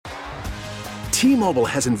T-Mobile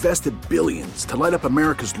has invested billions to light up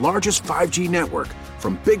America's largest 5G network,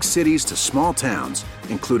 from big cities to small towns,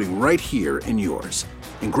 including right here in yours.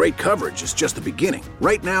 And great coverage is just the beginning.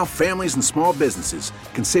 Right now, families and small businesses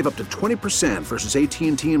can save up to 20% versus AT&T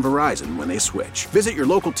and Verizon when they switch. Visit your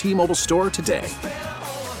local T-Mobile store today.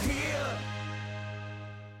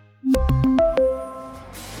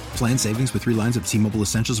 Plan savings with 3 lines of T-Mobile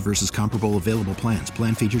Essentials versus comparable available plans.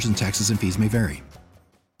 Plan features and taxes and fees may vary.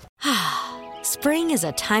 Spring is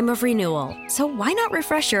a time of renewal, so why not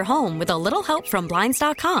refresh your home with a little help from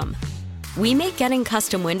Blinds.com? We make getting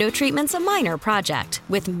custom window treatments a minor project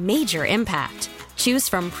with major impact. Choose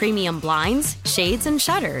from premium blinds, shades, and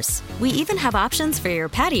shutters. We even have options for your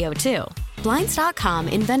patio, too. Blinds.com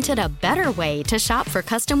invented a better way to shop for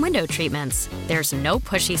custom window treatments. There's no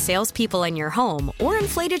pushy salespeople in your home or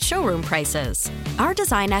inflated showroom prices. Our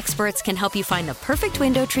design experts can help you find the perfect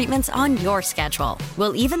window treatments on your schedule.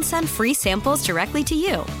 We'll even send free samples directly to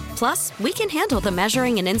you. Plus, we can handle the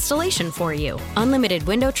measuring and installation for you. Unlimited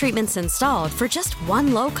window treatments installed for just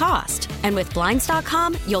one low cost. And with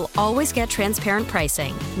Blinds.com, you'll always get transparent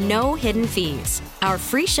pricing. No hidden fees. Our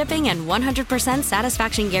free shipping and 100%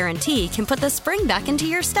 satisfaction guarantee can put the spring back into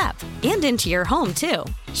your step and into your home, too.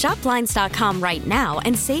 Shop Blinds.com right now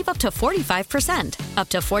and save up to 45%. Up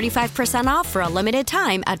to 45% off for a limited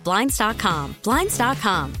time at Blinds.com.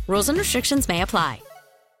 Blinds.com. Rules and restrictions may apply.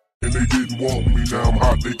 And they didn't want me, now I'm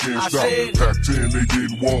hot, they can't stop me. Pac-10, they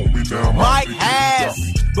didn't want me, now I'm hot, they can't stop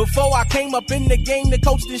me. Before I came up in the game, the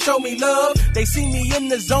coach didn't show me love. They see me in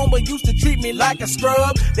the zone, but used to treat me like a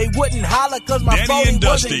scrub. They wouldn't holler cause my phone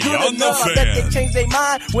wasn't good enough. I bet they changed their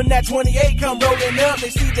mind when that 28 come rolling up.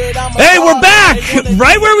 They see that I'm a Hey, we're back!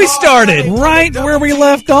 Right where we started. Right where we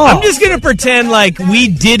left off. I'm just going to pretend like we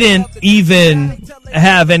didn't even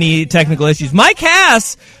have any technical issues. Mike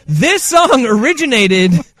Hass, this song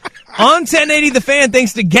originated on 1080 The Fan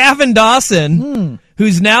thanks to Gavin Dawson,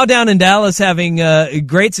 who's now down in Dallas having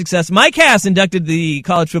great success. Mike Hass inducted the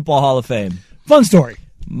College Football Hall of Fame. Fun story.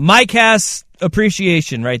 Mike Hass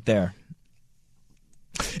appreciation right there.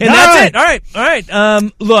 And that's it. All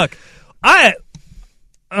right. Look,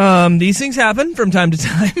 these things happen from time to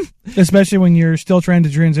time. Especially when you're still trying to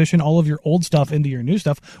transition all of your old stuff into your new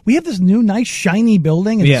stuff. We have this new, nice, shiny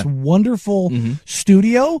building and this wonderful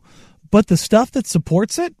studio, but the stuff that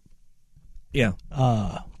supports it,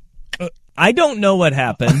 I don't know what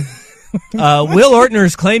happened. Will Ortner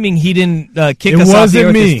is claiming he didn't kick us off the air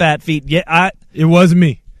with his fat feet. Yeah, it wasn't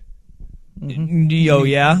me. Oh,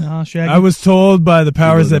 yeah? I was told by the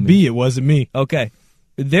powers that be it wasn't me. Okay.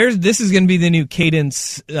 This is going to be the new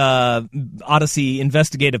Cadence Odyssey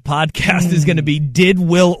investigative podcast is going to be, did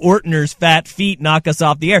Will Ortner's fat feet knock us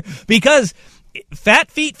off the air? Because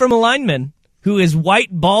fat feet from a lineman who is white,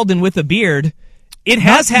 bald, and with a beard, it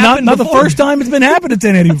has happened not before. The first time it's been happened at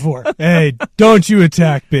 1080 before. Hey, don't you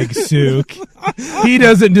attack Big Sook. He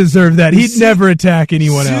doesn't deserve that. He'd never attack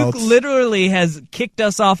anyone else. Sook literally has kicked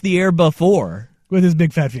us off the air before. With his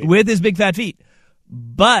big fat feet.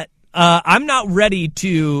 But I'm not ready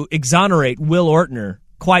to exonerate Will Ortner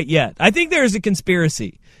quite yet. I think there's a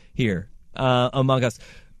conspiracy here among us.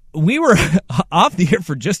 We were off the air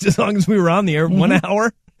for just as long as we were on the air, 1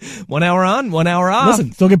 hour. 1 hour on, 1 hour off.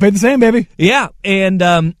 Listen, still get paid the same, baby. Yeah, and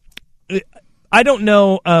I don't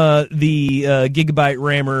know the Gigabyte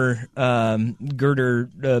Rammer girder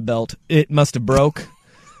belt. It must have broke. Is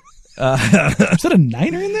that a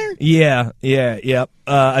niner in there? Yeah.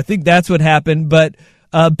 I think that's what happened. But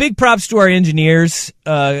big props to our engineers.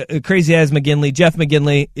 Crazy Eyes McGinley. Jeff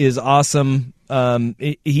McGinley is awesome.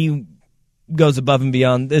 He goes above and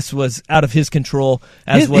beyond. This was out of his control.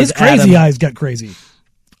 His crazy eyes got crazy.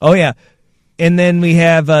 Oh, yeah. And then we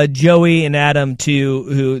have Joey and Adam, too,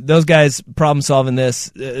 who those guys problem solving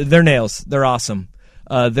this. They're nails. They're awesome.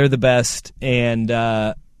 They're the best. And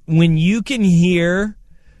when you can hear,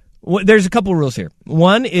 there's a couple rules here.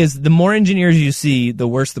 One is the more engineers you see, the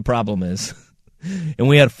worse the problem is. And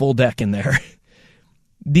we had a full deck in there.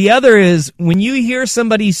 The other is when you hear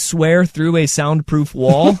somebody swear through a soundproof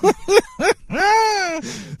wall,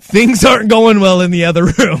 things aren't going well in the other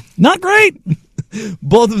room. Not great.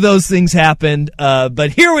 Both of those things happened,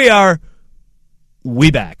 but here we are.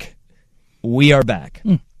 We are back.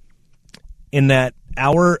 In that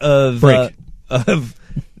hour of break of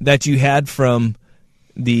that you had from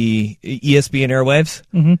the ESPN airwaves,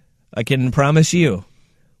 I can promise you,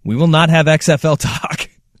 we will not have XFL talk.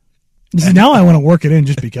 See, now I want to work it in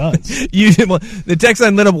just because. The text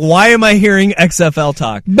line lit up. Why am I hearing XFL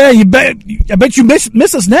talk? I bet you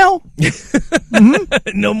miss us now.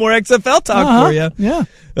 No more XFL talk for you. Yeah.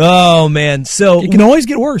 Oh man. So it can always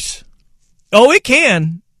get worse. Oh, it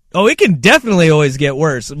can. Oh, it can definitely always get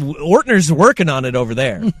worse. Ortner's working on it over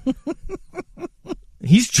there.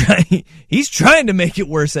 He's trying to make it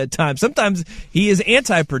worse at times. Sometimes he is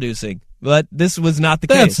anti-producing, but this was not the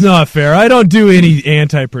case. That's not fair. I don't do any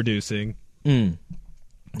anti-producing. All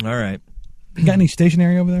right. You got any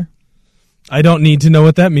stationery over there? I don't need to know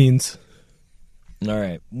what that means. All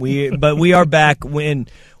right. But we are back when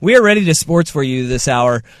we are ready to sports for you this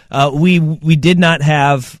hour. We did not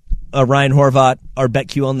have Ryan Horvat, our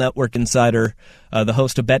BetQL Network insider, the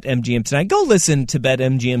host of BetMGM Tonight. Go listen to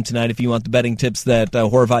BetMGM Tonight if you want the betting tips that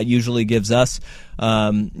Horvat usually gives us.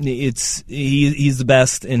 He's the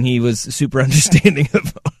best, and he was super understanding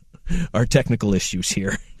of our technical issues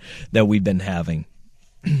here that we've been having.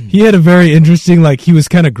 He had a very interesting, he was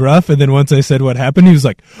kind of gruff, and then once I said what happened, he was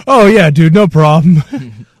like, "Oh yeah, dude, no problem."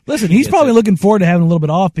 Listen, he's probably looking forward to having a little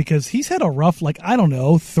bit off because he's had a rough,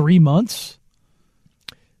 3 months.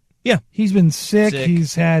 Yeah. He's been sick.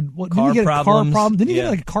 He's had car problems. Didn't he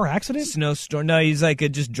get a car accident? Snowstorm. No, he's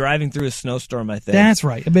just driving through a snowstorm, I think. That's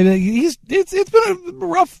right. But it's been a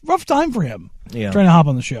rough time for him. Yeah. Trying to hop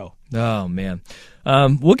on the show. Oh man.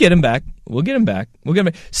 We'll get him back.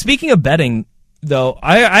 Speaking of betting, though,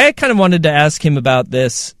 I kind of wanted to ask him about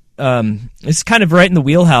this. It's kind of right in the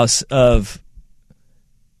wheelhouse of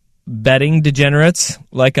betting degenerates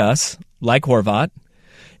like us, like Horvat,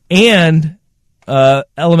 and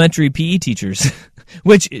elementary PE teachers,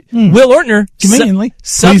 which Will Ortner conveniently.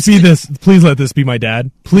 Please let this be my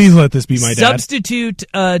dad. Please let this be my dad. Substitute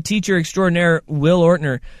teacher extraordinaire Will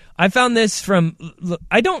Ortner. I found this from.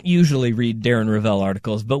 I don't usually read Darren Ravel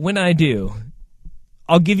articles, but when I do,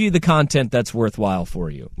 I'll give you the content that's worthwhile for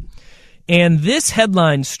you. And this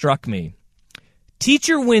headline struck me.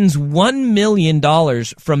 Teacher wins $1 million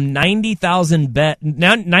from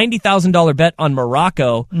 $90,000 bet on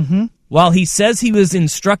Morocco while he says he was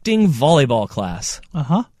instructing volleyball class.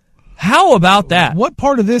 Uh-huh. How about that? What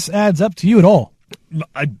part of this adds up to you at all?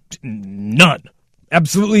 None.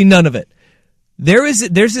 Absolutely none of it. There's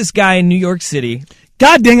this guy in New York City.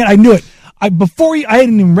 God dang it, I knew it. I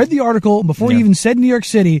hadn't even read the article before you even said New York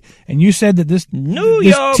City, and you said that this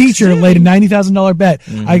teacher laid a $90,000 bet.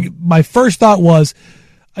 My first thought was,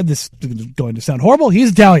 this is going to sound horrible.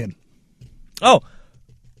 He's Italian. Oh,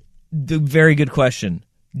 very good question.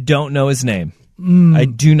 Don't know his name. I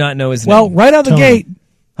do not know his name. Well, right out the gate,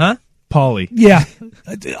 huh? Pauly. Yeah,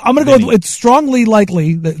 I'm going to go with it's strongly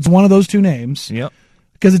likely that it's one of those two names. Yep,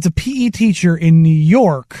 because it's a PE teacher in New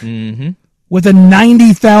York. With a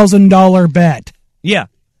 $90,000 bet. Yeah.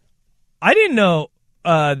 I didn't know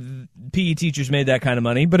PE teachers made that kind of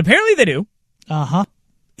money, but apparently they do. Uh-huh.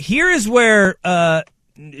 Here is where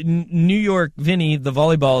New York Vinny, the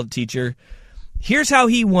volleyball teacher, here's how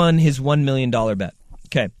he won his $1 million bet.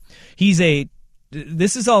 Okay.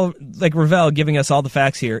 This is all, like Ravel giving us all the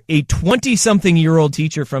facts here, a 20-something-year-old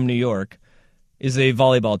teacher from New York is a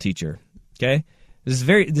volleyball teacher. Okay? This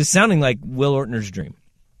is sounding like Will Ortner's dream.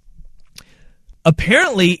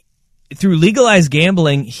 Apparently, through legalized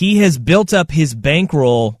gambling, he has built up his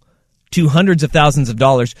bankroll to hundreds of thousands of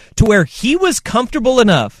dollars to where he was comfortable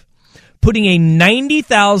enough putting a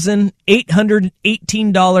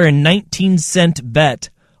 $90,818.19 bet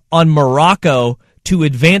on Morocco to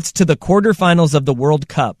advance to the quarterfinals of the World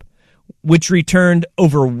Cup, which returned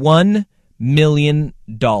over $1 million.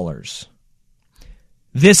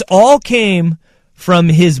 This all came from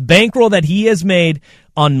his bankroll that he has made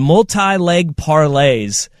on multi-leg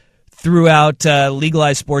parlays throughout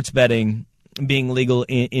legalized sports betting being legal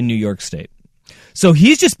in New York State. So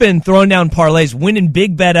he's just been throwing down parlays, winning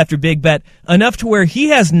big bet after big bet, enough to where he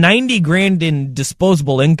has $90,000 in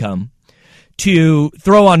disposable income to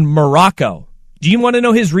throw on Morocco. Do you want to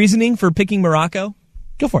know his reasoning for picking Morocco?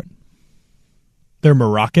 Go for it. They're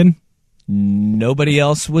Moroccan? Nobody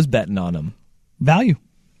else was betting on him. Value.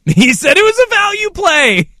 He said it was a value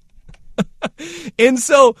play. And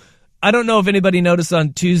so, I don't know if anybody noticed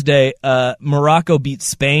on Tuesday, Morocco beat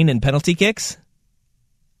Spain in penalty kicks,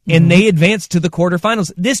 and they advanced to the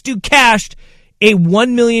quarterfinals. This dude cashed a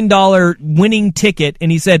 $1 million winning ticket,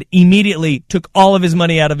 and he said immediately took all of his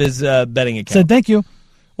money out of his betting account. Said thank you.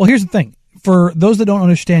 Well, here's the thing. For those that don't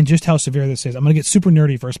understand just how severe this is, I'm going to get super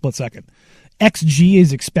nerdy for a split second. XG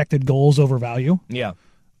is expected goals over value. Yeah.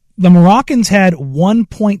 The Moroccans had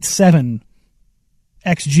 1.7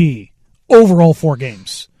 XG over all 4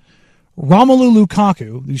 games. Romelu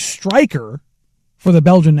Lukaku, the striker for the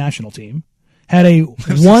Belgian national team, had a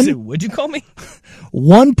what'd you call me?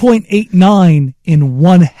 1.89 in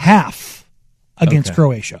one half against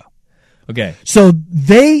Croatia. Okay. So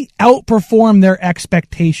they outperformed their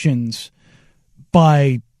expectations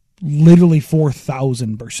by literally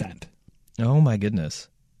 4,000%. Oh my goodness.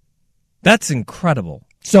 That's incredible.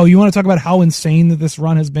 So you want to talk about how insane that this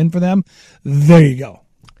run has been for them? There you go.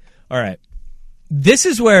 All right. This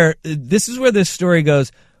is where this story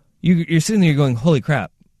goes. You're sitting there going, holy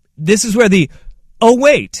crap. This is where oh,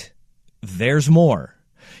 wait, there's more.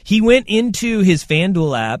 He went into his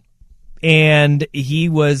FanDuel app, and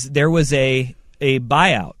there was a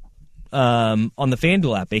buyout on the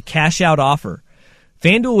FanDuel app, a cash-out offer.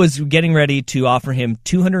 FanDuel was getting ready to offer him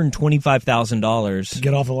 $225,000.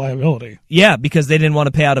 Get off the liability. Yeah, because they didn't want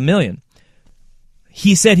to pay out $1 million.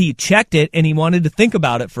 He said he checked it, and he wanted to think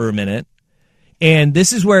about it for a minute. And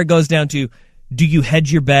this is where it goes down to, do you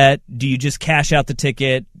hedge your bet? Do you just cash out the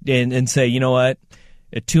ticket and say, you know what,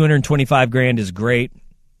 $225,000 is great.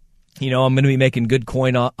 I'm going to be making good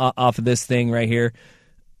coin off of this thing right here.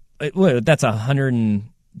 That's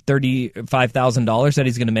 $135,000 that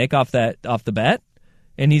he's going to make off the bet.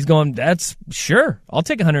 And he's going, that's sure. I'll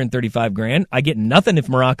take $135,000. I get nothing if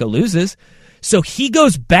Morocco loses. So he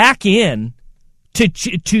goes back in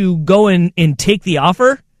to go in and take the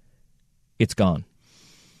offer. It's gone.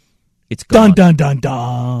 It's gone. Dun dun dun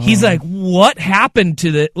dun. He's like, what happened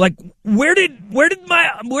to the where did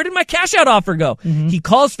my cash out offer go? Mm-hmm. He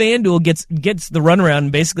calls FanDuel, gets the runaround,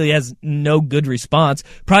 and basically has no good response.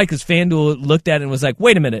 Probably because FanDuel looked at it and was like,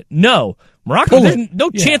 wait a minute, no, Morocco, there's no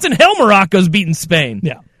chance in hell Morocco's beating Spain.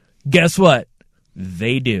 Yeah. Guess what?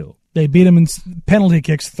 They do. They beat him in penalty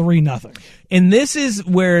kicks 3-0. And this is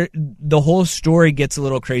where the whole story gets a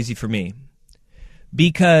little crazy for me,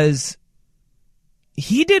 because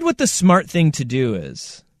he did what the smart thing to do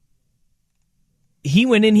is. He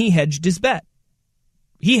went in, he hedged his bet.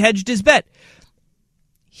 He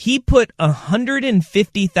put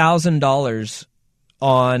 $150,000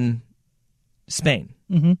 on Spain.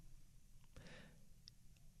 Mm-hmm.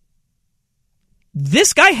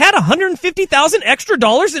 This guy had $150,000 extra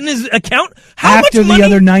dollars in his account. How After much money? The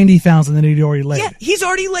other $90,000 that he'd already laid. Yeah, he's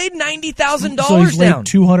already laid $90,000 so he's down. Laid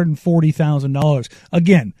 $240,000.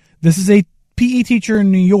 Again, this is a PE teacher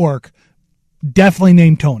in New York, definitely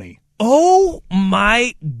named Tony. Oh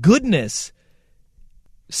my goodness!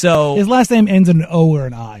 So his last name ends in an O or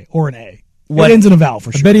an I or an A. What? It ends in a vowel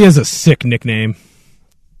for sure. I bet he has a sick nickname.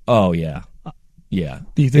 Oh yeah.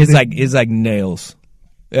 It's like Nails.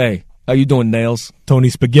 Hey, how you doing, Nails?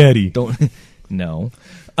 Tony Spaghetti. No.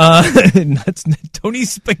 That's Tony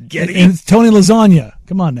Spaghetti. And it's Tony Lasagna.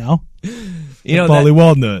 Come on now. Polly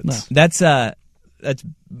Walnuts. No. That's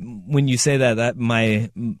when you say that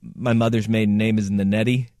my mother's maiden name is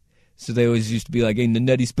Nanetti, so they always used to be like, "Hey,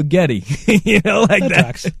 Nanetti Spaghetti," like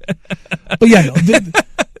that. But yeah, no,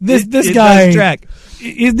 this guy,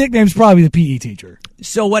 his nickname's probably the PE teacher.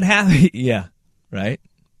 So what happened? Yeah, right.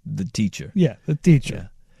 The teacher. Yeah, the teacher. Yeah.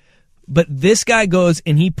 But this guy goes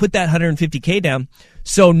and he put that $150K down.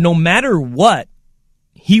 So no matter what,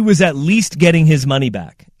 he was at least getting his money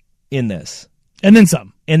back in this. And then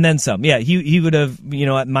some. Yeah, he would have,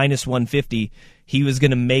 at minus 150, he was going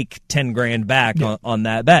to make $10,000 back on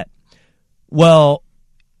that bet. Well,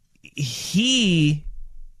 he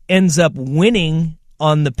ends up winning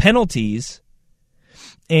on the penalties,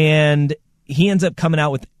 and he ends up coming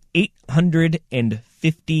out with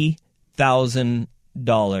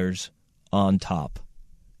 $850,000 on top.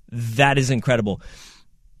 That is incredible.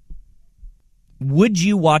 Would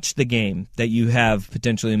you watch the game that you have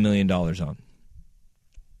potentially $1 million on?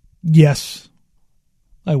 Yes,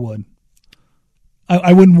 I would.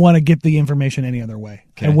 I wouldn't want to get the information any other way.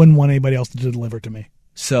 Okay. I wouldn't want anybody else to deliver it to me.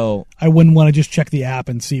 So I wouldn't want to just check the app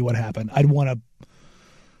and see what happened. I'd want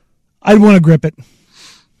to grip it.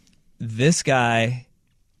 This guy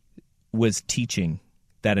was teaching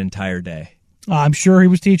that entire day. I'm sure he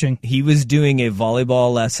was teaching. He was doing a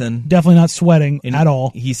volleyball lesson. Definitely not sweating at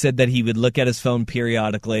all. He said that he would look at his phone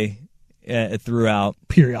periodically throughout.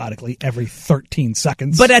 Periodically, every 13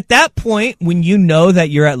 seconds. But at that point, when you know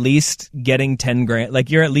that you're at least getting $10,000,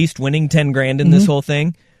 like you're at least winning $10,000 in this whole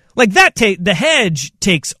thing, like that, the hedge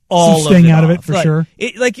takes all some sting of it out off. of it for sure.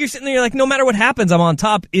 Like you're sitting there, you're like, no matter what happens, I'm on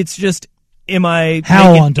top. It's just, am I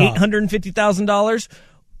How making on top? $850,000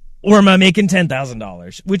 or am I making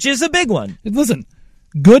 $10,000, which is a big one? Listen,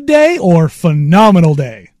 good day or phenomenal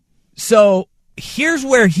day. So here's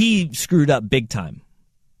where he screwed up big time.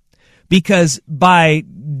 Because by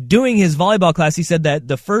doing his volleyball class, he said that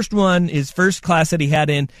the first one, his first class that he had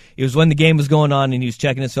in, it was when the game was going on and he was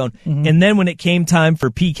checking his phone. Mm-hmm. And then when it came time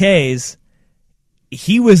for PKs,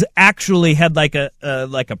 he was actually had like a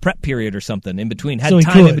prep period or something in between, had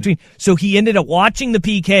time in between. So he ended up watching the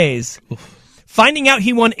PKs finding out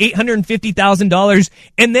he won $850,000,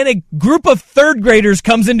 and then a group of third graders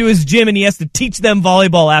comes into his gym and he has to teach them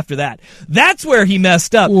volleyball after that. That's where he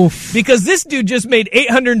messed up. Oof. Because this dude just made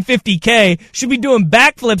 $850K, should be doing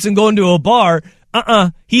backflips and going to a bar.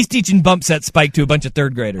 He's teaching bump set spike to a bunch of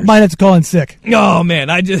third graders. Might have to call in sick. Oh, man,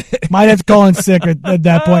 might have to call in sick at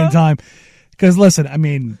that point in time. Because, listen, I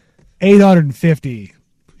mean, 850.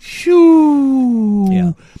 Shoo.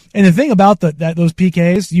 Yeah. And the thing about those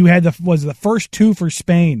PKs, you had the first two for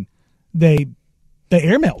Spain, they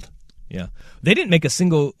airmailed. Yeah. They didn't make a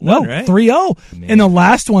single one, right? 3-0. And the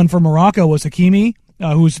last one for Morocco was Hakimi,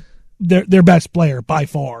 who's their best player by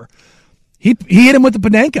far. He hit him with the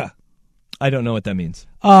Panenka. I don't know what that means.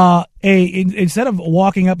 Instead of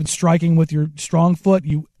walking up and striking with your strong foot,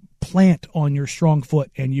 you plant on your strong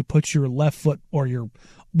foot and you put your left foot or your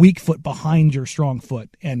weak foot behind your strong foot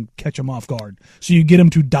and catch them off guard. So you get them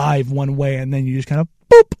to dive one way and then you just kind of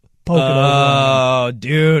boop, poke it over. Oh,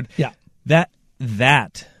 dude. Yeah. That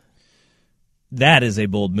is a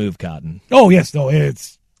bold move, Cotton. Oh, yes. No,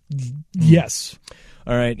 it's yes.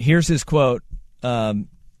 All right. Here's his quote.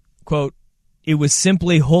 Quote, "It was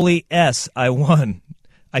simply holy S I won.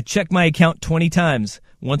 I checked my account 20 times.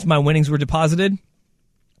 Once my winnings were deposited,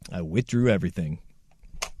 I withdrew everything."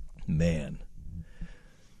 Man.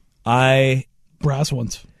 Brass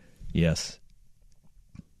ones. Yes.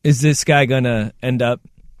 Is this guy going to end up,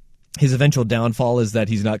 his eventual downfall is that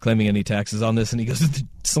he's not claiming any taxes on this and he goes to the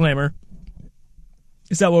slammer?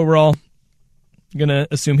 Is that what we're all going to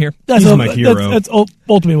assume here? He's my hero. That's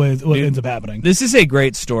ultimately what ends up happening. This is a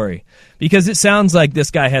great story because it sounds like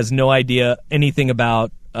this guy has no idea anything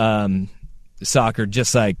about soccer,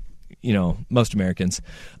 just like, most Americans.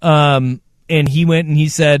 And he went and he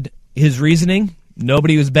said his reasoning,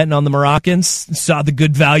 nobody was betting on the Moroccans, saw the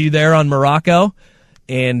good value there on Morocco,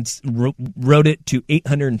 and wrote it to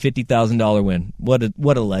 $850,000 win. What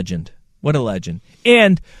a legend. What a legend.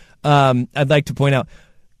 And I'd like to point out,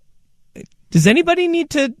 does anybody need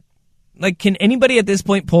to, can anybody at this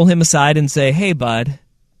point pull him aside and say, hey, bud,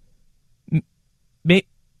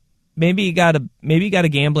 maybe you got a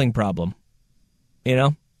gambling problem,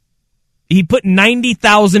 He put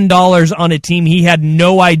 $90,000 on a team he had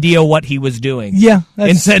no idea what he was doing. Yeah.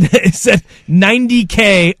 And said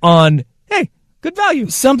 $90K on, hey, good value.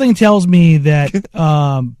 Something tells me that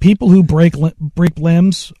people who break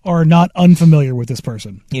limbs are not unfamiliar with this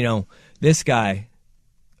person. This guy,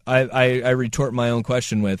 I retort my own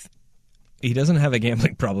question with, he doesn't have a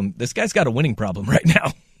gambling problem. This guy's got a winning problem right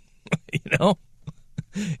now.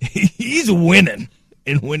 He's winning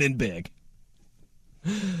and winning big.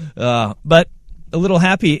 But a little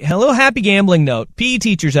happy gambling note. PE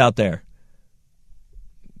teachers out there,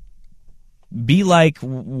 be like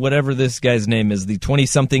whatever this guy's name is, the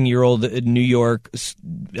 20-something-year-old New York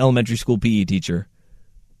elementary school PE teacher.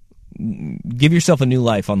 Give yourself a new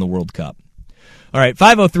life on the World Cup. All right,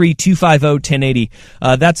 503-250-1080.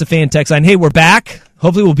 That's a fan text line. Hey, we're back.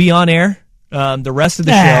 Hopefully we'll be on air the rest of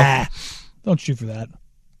the show. Don't shoot for that.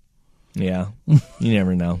 Yeah, you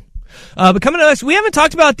never know. But coming to us, we haven't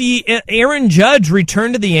talked about the Aaron Judge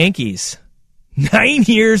return to the Yankees. 9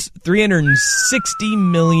 years,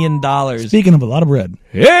 $360 million. Speaking of a lot of bread.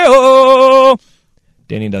 Hey-oh!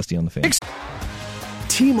 Danny and Dusty on the fan.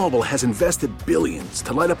 T-Mobile has invested billions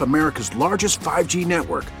to light up America's largest 5G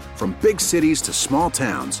network, from big cities to small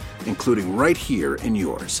towns, including right here in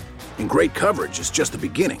yours. And great coverage is just the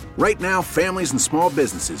beginning. Right now, families and small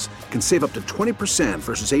businesses can save up to 20%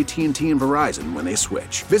 versus AT&T and Verizon when they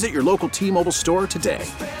switch. Visit your local T-Mobile store today.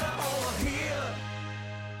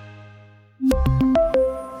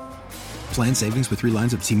 Plan savings with 3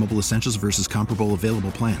 lines of T-Mobile Essentials versus comparable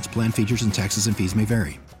available plans. Plan features and taxes and fees may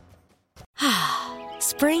vary.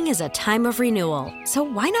 Spring is a time of renewal, so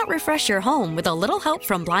why not refresh your home with a little help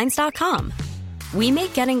from Blinds.com? We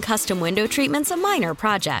make getting custom window treatments a minor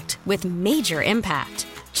project with major impact.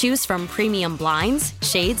 Choose from premium blinds,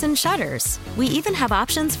 shades, and shutters. We even have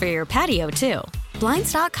options for your patio, too.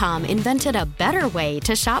 Blinds.com invented a better way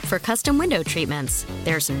to shop for custom window treatments.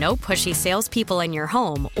 There's no pushy salespeople in your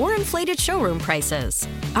home or inflated showroom prices.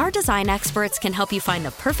 Our design experts can help you find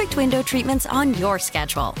the perfect window treatments on your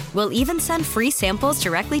schedule. We'll even send free samples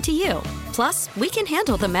directly to you. Plus, we can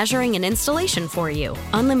handle the measuring and installation for you.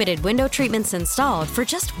 Unlimited window treatments installed for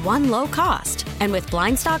just one low cost. And with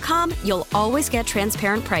Blinds.com, you'll always get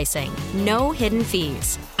transparent pricing. No hidden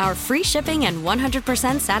fees. Our free shipping and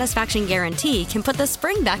 100% satisfaction guarantee can put the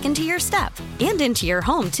spring back into your step and into your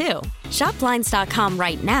home, too. Shop Blinds.com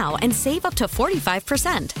right now and save up to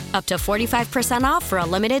 45%. Up to 45% off for a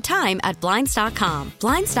limited time at Blinds.com.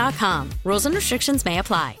 Blinds.com. Rules and restrictions may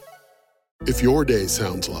apply. If your day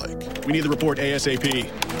sounds like we need the report ASAP,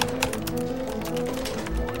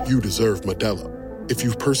 you deserve Modelo. If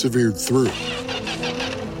you've persevered through,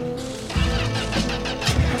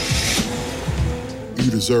 you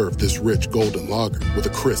deserve this rich golden lager with a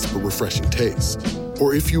crisp but refreshing taste.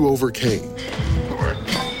 Or if you overcame, 2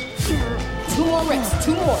 more reps,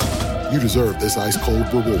 2 more. You deserve this ice-cold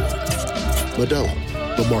reward. Modelo,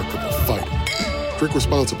 the Markable Fighter. Drink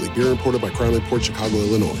responsibly. Beer imported by Crown Imports, Chicago,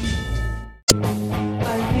 Illinois.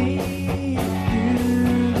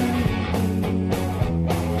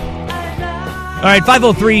 All right,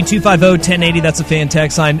 503-250-1080. That's a fan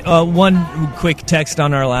text line. One quick text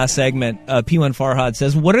on our last segment. P1 Farhad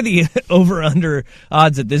says, what are the over-under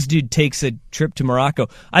odds that this dude takes a trip to Morocco?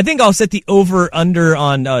 I think I'll set the over-under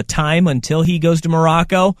on time until he goes to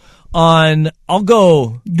Morocco. I'll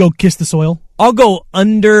go kiss the soil. I'll go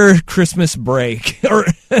under Christmas break or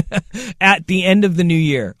at the end of the new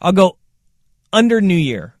year. I'll go under New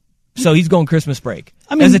Year. So he's going Christmas break.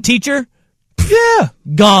 I mean, as a teacher, yeah,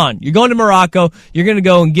 gone. You're going to Morocco. You're going to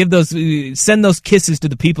go and send those kisses to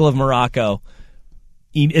the people of Morocco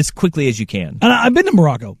as quickly as you can. And I've been to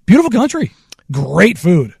Morocco. Beautiful country. Great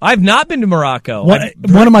food. I've not been to Morocco.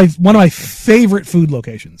 One of my favorite food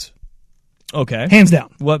locations. Okay. Hands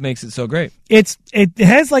down. What makes it so great? It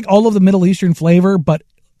has like all of the Middle Eastern flavor, but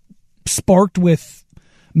sparked with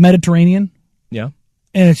Mediterranean. Yeah.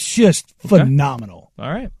 And it's just phenomenal.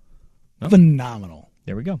 All right. Oh. Phenomenal.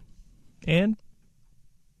 There we go. And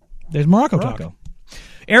there's Morocco talk.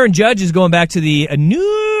 Aaron Judge is going back to the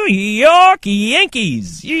New York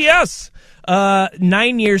Yankees. Yes.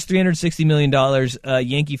 9 years, $360 million.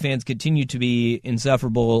 Yankee fans continue to be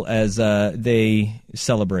insufferable as they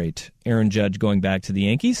celebrate Aaron Judge going back to the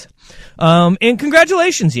Yankees. And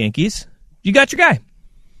congratulations, Yankees. You got your guy.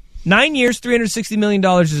 9 years, $360 million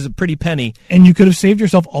is a pretty penny. And you could have saved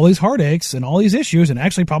yourself all these heartaches and all these issues and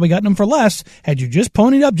actually probably gotten them for less had you just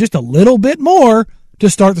ponied up just a little bit more to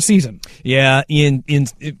start the season. Yeah,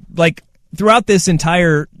 like throughout this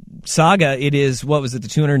entire saga, it is, what was it, the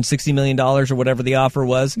 $260 million or whatever the offer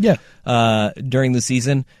was? Yeah. During the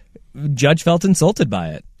season. Judge felt insulted by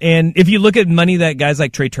it. And if you look at money that guys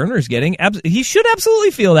like Trey Turner is getting, he should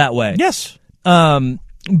absolutely feel that way. Yes.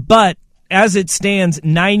 But as it stands,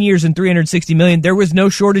 9 years and $360 million, there was no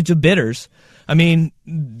shortage of bidders. I mean,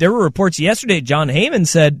 there were reports yesterday. John Heyman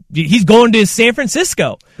said he's going to San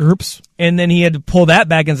Francisco. Oops. And then he had to pull that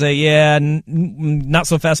back and say, yeah, not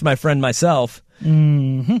so fast, my friend, myself.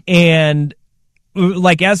 Mm-hmm. And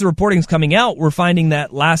like as the reporting's coming out, we're finding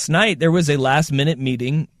that last night there was a last-minute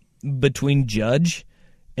meeting between Judge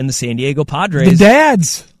and the San Diego Padres. The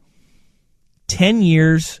dads. 10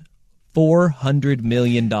 years, $400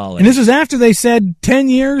 million. And this is after they said 10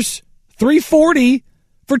 years, $340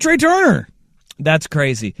 for Trey Turner. That's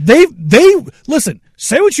crazy. They listen,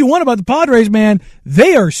 say what you want about the Padres, man.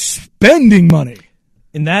 They are spending money.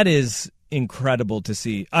 And that is incredible to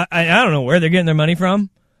see. I don't know where they're getting their money from.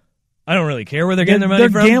 I don't really care where they're getting their money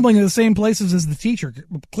from. They're gambling in the same places as the teacher,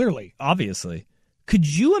 clearly. Obviously.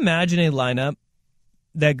 Could you imagine a lineup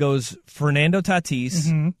that goes Fernando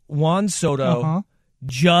Tatis, Juan Soto,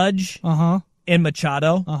 Judge, and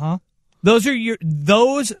Machado?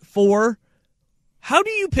 Those four. How do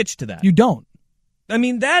you pitch to that? You don't. I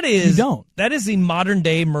mean, that is the modern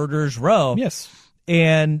day murderer's row. Yes.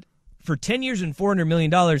 And for 10 years and $400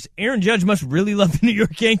 million, Aaron Judge must really love the New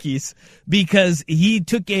York Yankees because he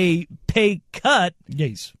took a pay cut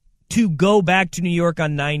to go back to New York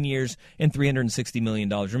on 9 years and $360 million.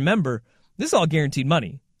 Remember, this is all guaranteed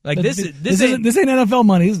money. Like this ain't NFL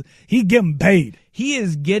money. He's getting paid. He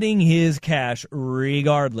is getting his cash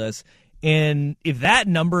regardless. And if that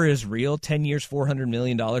number is real, 10 years, $400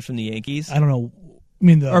 million from the Yankees. I don't know. I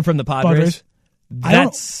mean, or from the Padres. I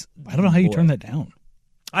don't know how you turn that down.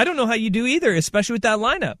 I don't know how you do either, especially with that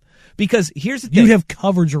lineup. Because here's the thing. You have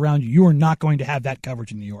coverage around you. You are not going to have that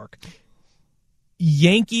coverage in New York.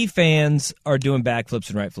 Yankee fans are doing backflips,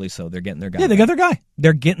 and rightfully so. They're getting their guy back. They got their guy.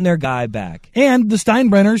 They're getting their guy back. And the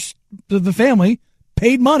Steinbrenners, the family,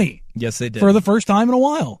 paid money. Yes, they did. For the first time in a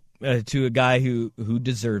while. To a guy who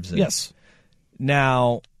deserves it. Yes.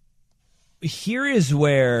 Now, here is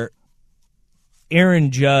where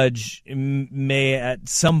Aaron Judge may at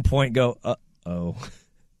some point go, uh-oh.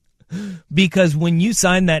 Because when you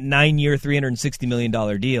sign that 9-year, $360 million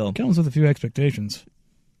deal, it comes with a few expectations.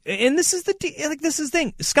 And this is the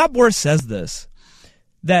thing. Scott Boras says this,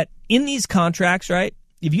 that in these contracts, right,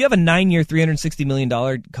 if you have a 9-year, $360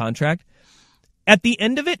 million contract, at the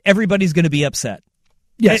end of it, everybody's going to be upset.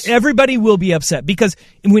 Yes. Everybody will be upset because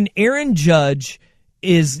when Aaron Judge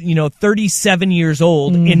is, 37 years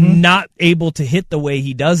old and not able to hit the way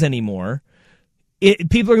he does anymore,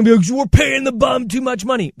 people are going to be like, we're paying the bum too much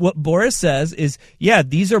money. What Boris says is, yeah,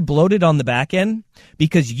 these are bloated on the back end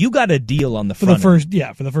because you got a deal on the front end.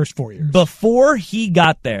 For the first 4 years. Before he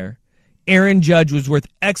got there, Aaron Judge was worth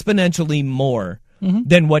exponentially more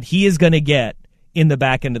than what he is going to get in the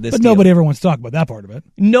back end of this But deal. nobody ever wants to talk about that part of it.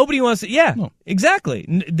 Nobody wants to. Yeah, exactly.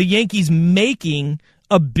 The Yankees making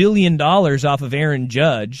 $1 billion off of Aaron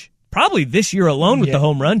Judge, probably this year alone with the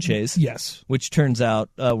home run chase. Yes. Which turns out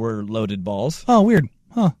were loaded balls. Oh, weird.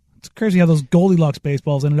 Huh. It's crazy how those Goldilocks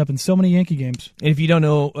baseballs ended up in so many Yankee games. And if you don't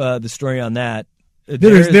know the story on that,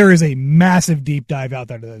 there is a massive deep dive out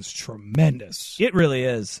there that is tremendous. It really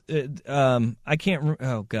is. I can't.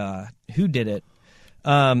 Oh God, who did it?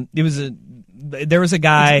 There was a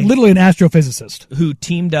guy, it's literally an astrophysicist, who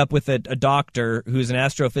teamed up with a doctor who's an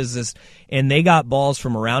astrophysicist, and they got balls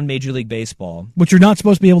from around Major League Baseball, which you're not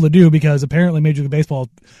supposed to be able to do because apparently Major League Baseball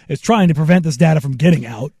is trying to prevent this data from getting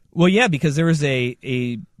out. Well, yeah, because there was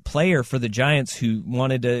a player for the Giants who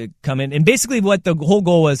wanted to come in, and basically what the whole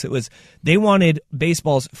goal was, they wanted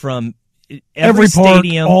baseballs from every park,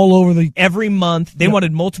 stadium, all over every month. They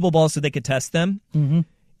wanted multiple balls so they could test them. Mm-hmm.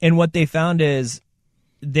 And what they found is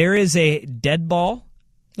there is a dead ball,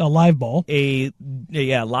 a live ball,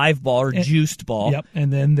 live ball or juiced ball. Yep,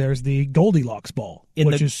 and then there's the Goldilocks ball,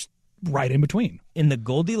 which is right in between. In the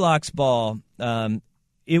Goldilocks ball,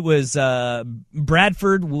 it was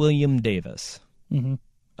Bradford William Davis. Mm-hmm.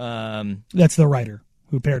 That's the writer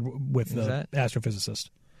who paired with the astrophysicist.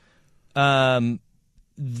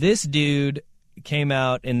 This dude came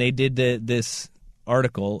out and they did this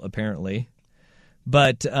article apparently,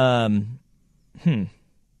 but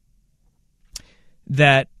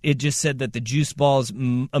that it just said that the juice balls,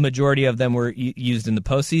 a majority of them were used in the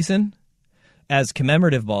postseason as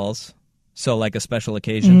commemorative balls, so like a special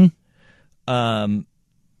occasion, or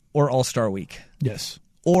All-Star Week. Yes.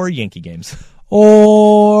 Or Yankee games.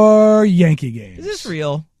 Or Yankee games. Is this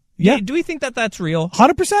real? Yeah. Do we think that that's real?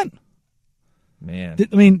 100%. Man.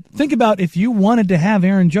 I mean, think about if you wanted to have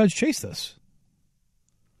Aaron Judge chase this.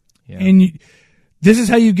 Yeah. And this is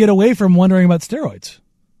how you get away from wondering about steroids.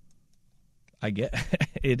 I get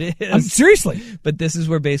it is. Seriously. But this is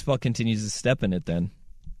where baseball continues to step in it then.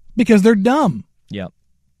 Because they're dumb. Yep.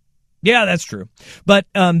 Yeah, that's true. But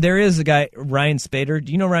there is a guy, Ryan Spader.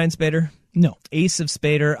 Do you know Ryan Spader? No. Ace of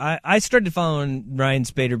Spader. I started following Ryan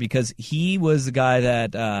Spader because he was the guy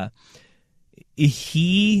that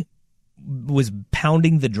he was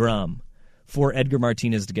pounding the drum for Edgar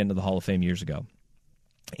Martinez to get into the Hall of Fame years ago.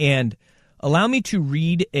 And allow me to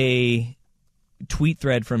read a tweet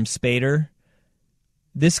thread from Spader.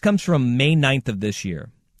 This comes from May 9th of this year.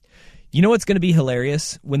 You know what's going to be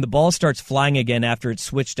hilarious? When the ball starts flying again after it's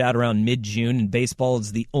switched out around mid-June and baseball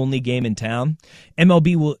is the only game in town,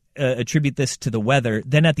 MLB will attribute this to the weather,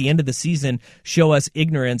 then at the end of the season show us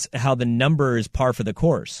ignorance how the number is par for the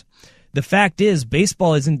course. The fact is,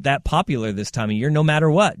 baseball isn't that popular this time of year, no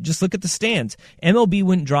matter what. Just look at the stands. MLB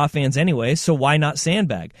wouldn't draw fans anyway, so why not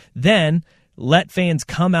sandbag? Then let fans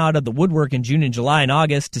come out of the woodwork in June and July and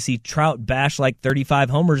August to see Trout bash like 35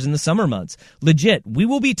 homers in the summer months. Legit, we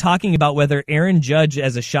will be talking about whether Aaron Judge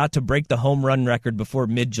has a shot to break the home run record before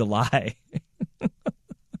mid-July.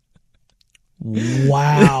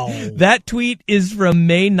 Wow. That tweet is from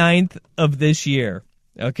May 9th of this year.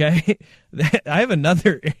 Okay? I have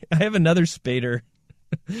another Spader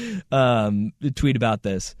tweet about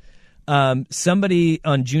this. Somebody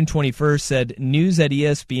on June 21st said, news at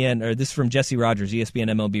ESPN, or this is from Jesse Rogers,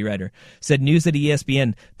 ESPN MLB writer, said news at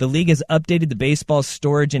ESPN, the league has updated the baseball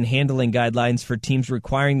storage and handling guidelines for teams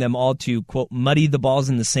requiring them all to, quote, muddy the balls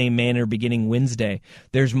in the same manner beginning Wednesday.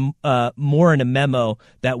 There's more in a memo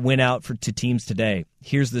that went out to teams today.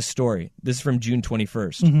 Here's the story. This is from June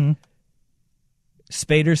 21st. Mm-hmm.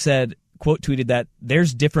 Spader said, quote, tweeted that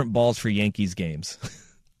there's different balls for Yankees games.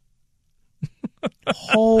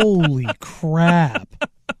 Holy crap.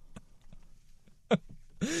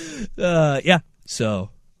 Yeah, so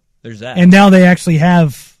there's that. And now they actually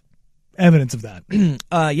have evidence of that.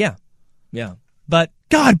 Yeah. But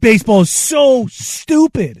God, baseball is so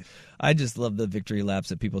stupid. I just love the victory laps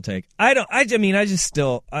that people take. They are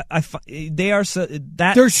so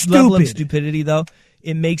that they're level of stupid. stupidity though.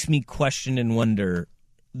 It makes me question and wonder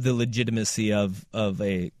the legitimacy of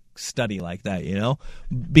a study like that, you know?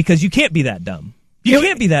 Because you can't be that dumb. You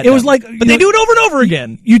can't be that dumb. Was like, but they do it over and over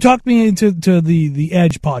again. You talked me into the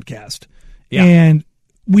Edge podcast. Yeah. And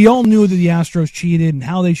we all knew that the Astros cheated and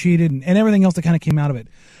how they cheated and everything else that kind of came out of it.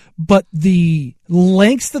 But the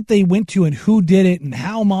lengths that they went to and who did it and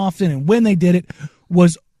how often and when they did it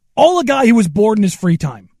was all a guy who was bored in his free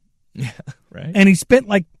time. Yeah, right. And he spent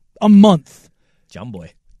like a month. John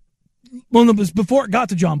Boy. Well, no, it was before it got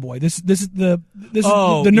to John Boy. This is the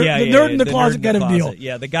nerd in the closet kind of deal.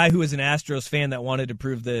 Yeah, the guy who was an Astros fan that wanted to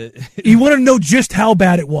prove he wanted to know just how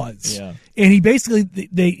bad it was. Yeah. And he basically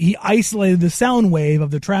he isolated the sound wave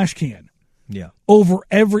of the trash can. Yeah. Over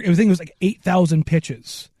I think it was like 8,000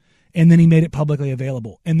 pitches, and then he made it publicly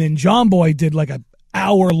available. And then John Boy did like an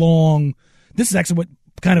hour-long. This is actually what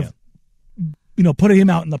kind of put him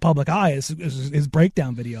out in the public eye is his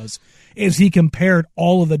breakdown videos, is he compared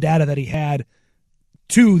all of the data that he had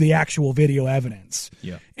to the actual video evidence.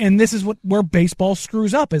 Yeah. And this is where baseball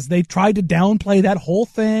screws up, is they tried to downplay that whole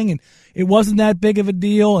thing, and it wasn't that big of a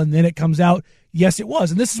deal, and then it comes out, yes, it was.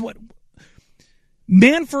 And this is what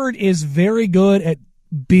Manfred is very good at,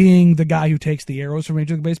 being the guy who takes the arrows from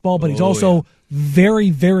Major League Baseball, but he's also very,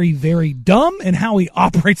 very, very dumb in how he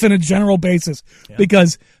operates on a general basis. Yeah.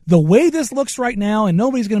 Because the way this looks right now, and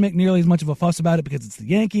nobody's going to make nearly as much of a fuss about it because it's the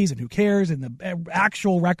Yankees and who cares, and the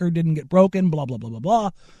actual record didn't get broken, blah, blah, blah, blah, blah.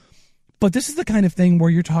 But this is the kind of thing where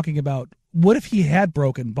you're talking about, what if he had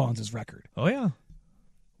broken Bonds' record? Oh, yeah.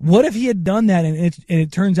 What if he had done that and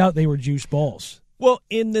it turns out they were juice balls? Well,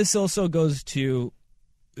 and this also goes to,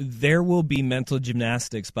 there will be mental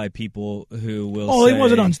gymnastics by people who will say, it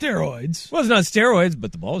wasn't on steroids. Well, it's not on steroids,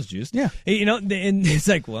 but the ball is juiced. Yeah. And it's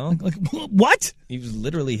like, well. What? He was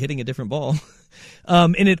literally hitting a different ball.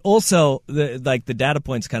 And it also, the data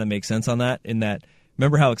points kind of make sense on that, in that,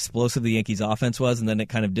 remember how explosive the Yankees' offense was, and then it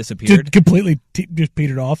kind of disappeared? Just completely just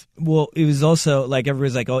petered off. Well, it was also,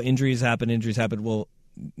 everybody's like, injuries happen. Well,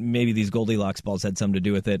 maybe these Goldilocks balls had something to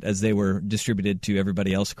do with it, as they were distributed to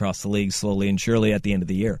everybody else across the league slowly and surely at the end of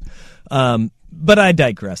the year. But I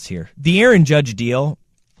digress here. The Aaron Judge deal,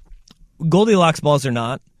 Goldilocks balls or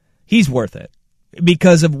not, he's worth it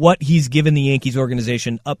because of what he's given the Yankees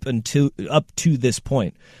organization up to this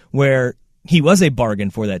point, where he was a bargain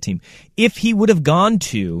for that team. If he would have gone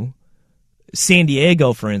to San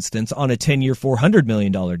Diego, for instance, on a 10-year, $400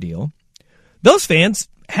 million deal, those fans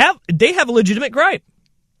have a legitimate gripe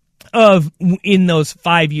of, in those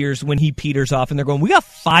 5 years when he peters off, and they're going, we got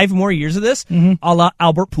 5 more years of this, a la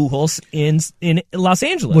Albert Pujols in Los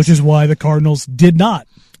Angeles. Which is why the Cardinals did not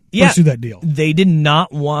pursue that deal. They did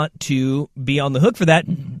not want to be on the hook for that,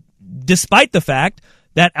 despite the fact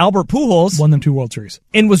that Albert Pujols won them 2 World Series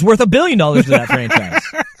and was worth $1 billion to that franchise.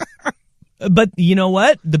 But you know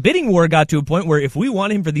what? The bidding war got to a point where if we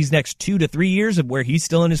want him for these next 2 to 3 years of where he's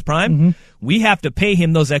still in his prime, we have to pay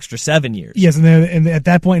him those extra 7 years. Yes, and at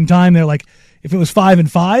that point in time, they're like, if it was 5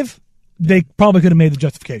 and 5, they probably could have made the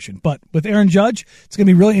justification. But with Aaron Judge, it's going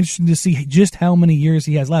to be really interesting to see just how many years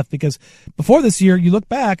he has left, because before this year, you look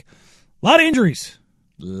back, a lot of injuries.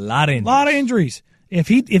 A lot of injuries. If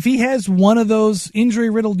he has one of those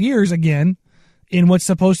injury-riddled years again in what's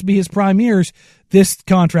supposed to be his prime years, this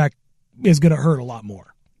contract is going to hurt a lot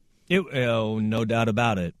more. No doubt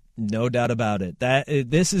about it. No doubt about it.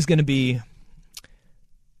 This is going to be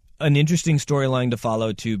an interesting storyline to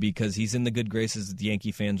follow, too, because he's in the good graces of the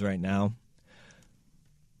Yankee fans right now.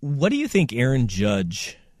 What do you think Aaron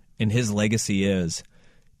Judge and his legacy is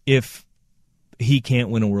if he can't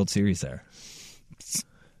win a World Series there? It's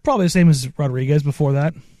probably the same as Rodriguez before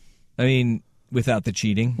that. I mean, without the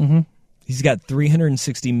cheating. He's got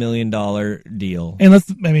 $360 million deal.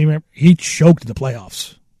 And he choked the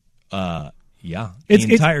playoffs. Yeah.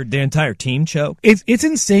 The entire team choked. It's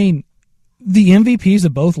insane. The MVPs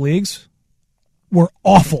of both leagues were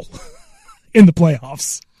awful in the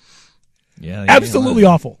playoffs. Yeah. Absolutely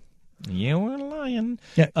awful. You were lying.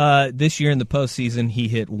 Yeah. This year in the postseason, he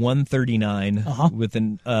hit 139 with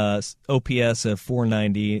an OPS of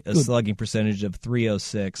 490, a slugging percentage of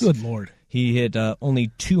 306. Good Lord. He hit only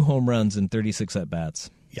 2 home runs in 36 at-bats.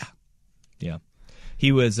 Yeah.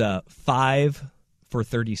 He was 5 for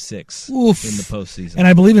 36 in the postseason. And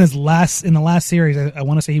I believe in the last series, I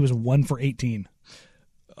want to say he was 1 for 18.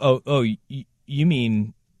 Oh, you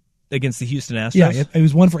mean against the Houston Astros? Yeah, it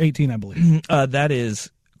was 1 for 18, I believe. That is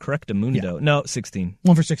correctamundo. Yeah. No, 16.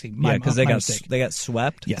 1 for 16. Because they got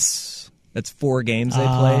swept. Yes. That's 4 games they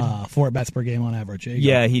played. 4 at-bats per game on average.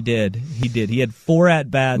 Yeah, he did. He had 4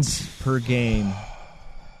 at-bats per game.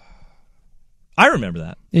 I remember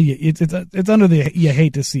that. It's under the you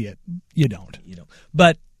hate to see it. You don't.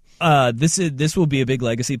 But this will be a big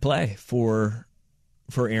legacy play for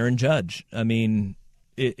Aaron Judge. I mean,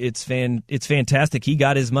 it's fantastic. He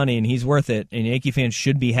got his money and he's worth it. And Yankee fans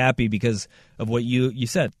should be happy because of what you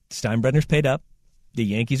said. Steinbrenner's paid up. The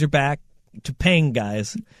Yankees are back to paying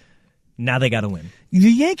guys. Now they got to win.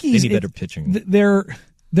 The Yankees, they need better pitching. They're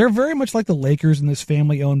very much like the Lakers in this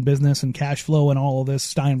family-owned business and cash flow and all of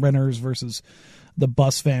this. Steinbrenner's versus the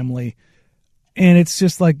Buss family. And it's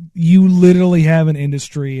just like you literally have an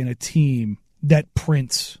industry and a team that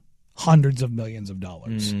prints hundreds of millions of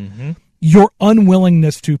dollars. Mm-hmm. Your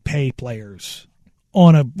unwillingness to pay players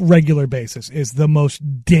on a regular basis is the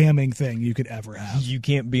most damning thing you could ever have. You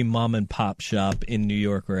can't be mom and pop shop in New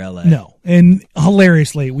York or LA. No. And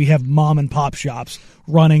hilariously, we have mom and pop shops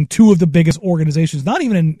running two of the biggest organizations, not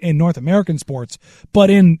even in North American sports, but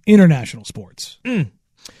in international sports.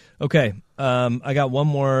 Okay. I got one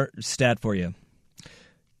more stat for you.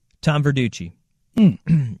 Tom Verducci. You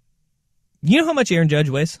know how much Aaron Judge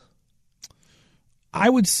weighs? I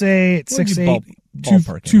would say at 6'8",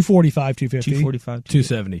 ballpark 245, 250. 245,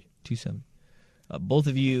 270. 270. Both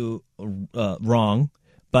of you wrong,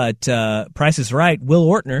 but Price is right. Will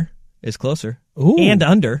Ortner is closer. Ooh. And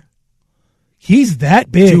under. He's that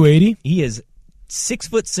big. 280? He is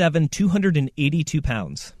 6'7", 282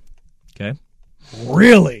 pounds. Okay.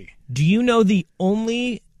 Really? Do you know the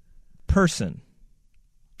only person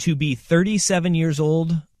to be 37 years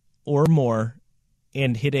old or more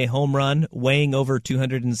and hit a home run weighing over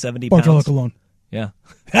 270 pounds? Bartolo Colon. Yeah.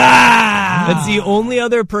 That's the only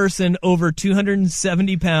other person over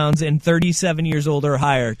 270 pounds and 37 years old or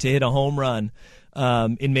higher to hit a home run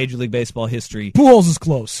in Major League Baseball history. Pujols is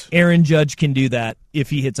close. Aaron Judge can do that if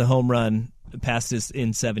he hits a home run past this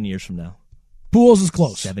in 7 years from now. Pujols is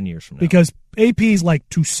close. 7 years from now. Because AP is like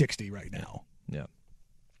 260 right now. Yeah.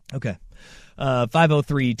 Okay.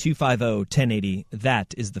 503-250-1080.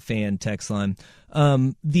 That is the fan text line.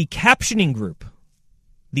 The captioning group.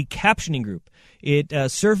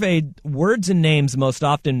 It surveyed words and names most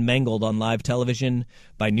often mangled on live television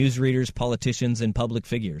by newsreaders, politicians, and public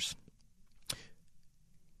figures.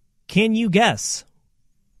 Can you guess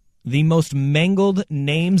the most mangled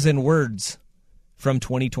names and words from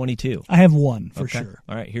 2022? I have one for sure.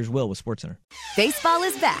 All right, here's Will with SportsCenter. Baseball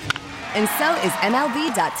is back, and so is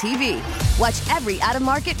MLB.tv. Watch every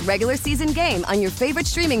out-of-market regular season game on your favorite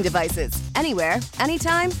streaming devices, anywhere,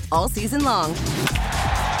 anytime, all season long.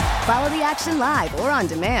 Follow the action live or on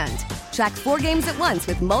demand. Track 4 games at once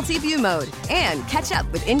with multi-view mode and catch up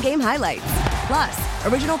with in-game highlights. Plus,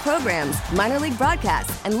 original programs, minor league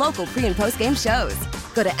broadcasts, and local pre- and post-game shows.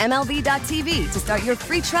 Go to MLB.tv to start your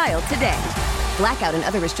free trial today. Blackout and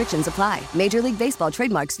other restrictions apply. Major League Baseball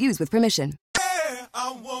trademarks used with permission. Yeah,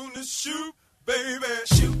 I wanna shoot, baby,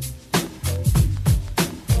 shoot.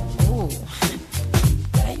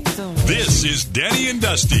 This is Danny and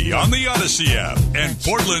Dusty on the Odyssey app and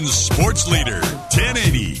Portland's sports leader,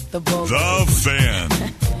 1080, The Fan.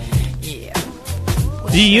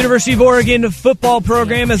 The University of Oregon football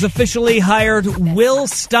program has officially hired Will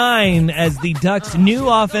Stein as the Ducks' new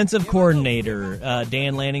offensive coordinator.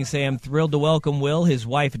 Dan Lanning say, I'm thrilled to welcome Will, his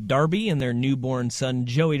wife Darby, and their newborn son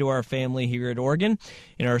Joey to our family here at Oregon.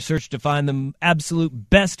 In our search to find the absolute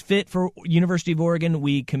best fit for University of Oregon,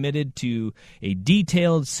 we committed to a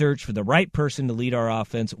detailed search for the right person to lead our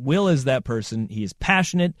offense. Will is that person. He is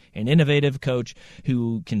passionate and innovative coach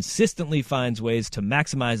who consistently finds ways to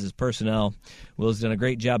maximize his personnel. Will's done a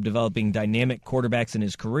great job developing dynamic quarterbacks in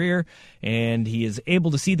his career, and he is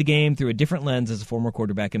able to see the game through a different lens as a former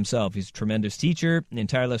quarterback himself. He's a tremendous teacher, an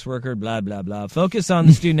tireless worker, blah, blah, blah. Focus on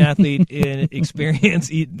the student-athlete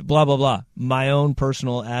experience, blah, blah, blah. My own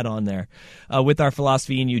personal add-on there. With our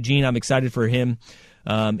philosophy in Eugene, I'm excited for him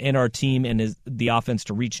and our team and the offense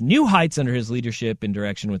to reach new heights under his leadership and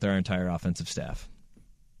direction with our entire offensive staff.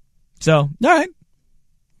 So, all right.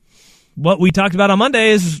 What we talked about on Monday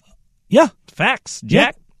is... Yeah. Facts,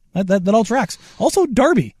 Jack. Yeah, that all tracks. Also,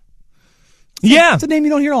 Darby. It's a name you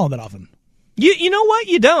don't hear all that often. You know what?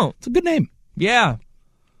 You don't. It's a good name. Yeah.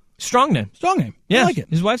 Strong name. Yeah. I like it.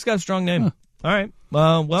 His wife's got a strong name. Huh. All right.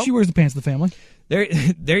 Well, she wears the pants of the family.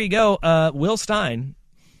 There you go. Will Stein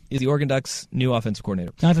is the Oregon Ducks' new offensive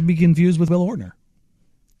coordinator. Not to be confused with Will Ortner.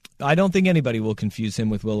 I don't think anybody will confuse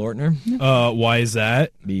him with Will Ortner. Why is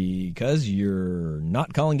that? Because you're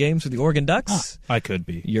not calling games for the Oregon Ducks. I could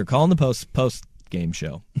be. You're calling the post-game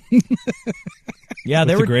show. Yeah,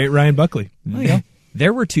 there were the great Ryan Buckley. There you go.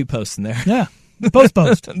 There were 2 posts in there. Yeah, the post.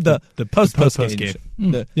 the post game.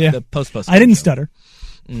 The post. I didn't stutter.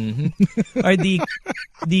 Mm-hmm. All right, the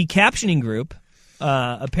captioning group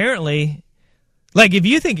apparently, like if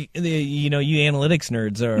you think you analytics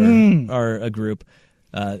nerds are a group.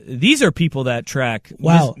 These are people that track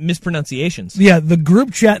mispronunciations. Yeah, the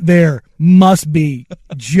group chat there must be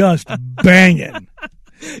just banging.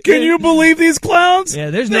 Can you believe these clowns? Yeah,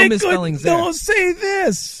 there's no misspellings there. Don't say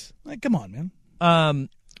this. Like, come on, man.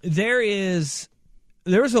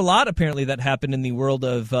 There was a lot apparently that happened in the world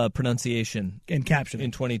of pronunciation and captioning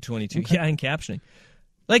in 2022. Okay. Yeah, and captioning.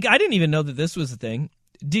 Like, I didn't even know that this was a thing.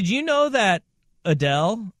 Did you know that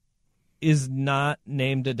Adele is not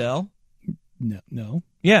named Adele? No.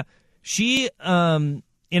 Yeah. She,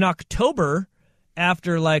 in October,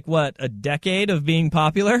 after a decade of being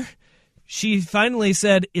popular, she finally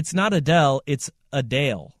said, it's not Adele, it's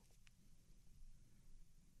Adele.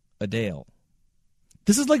 Adele.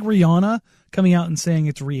 This is like Rihanna coming out and saying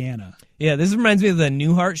it's Rihanna. Yeah, this reminds me of the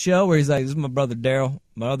Newhart show where he's like, this is my brother Daryl,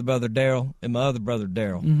 my other brother Daryl, and my other brother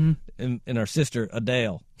Daryl, and our sister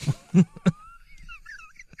Adele.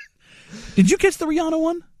 Did you catch the Rihanna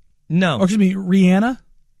one? No. Or excuse me, Rihanna?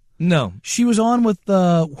 No. She was on with,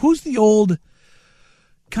 who's the old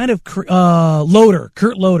kind of Loader,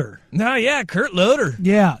 Kurt Loader. No, yeah, Kurt Loader.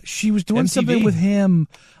 Yeah, she was doing MTV. Something with him.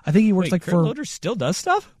 I think he works Kurt for... Loader still does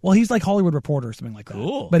stuff? Well, he's like Hollywood Reporter or something like that.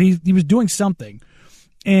 Cool. But he was doing something.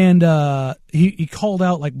 And he called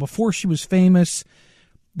out, before she was famous,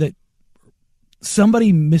 that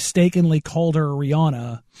somebody mistakenly called her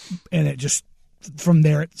Rihanna, and it just, from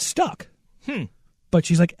there, it stuck. But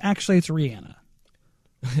she's like, actually, it's Rihanna.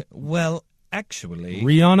 Well, actually...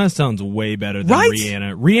 Rihanna sounds way better than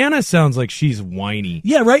Rihanna. Rihanna sounds like she's whiny.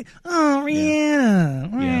 Yeah, right? Oh,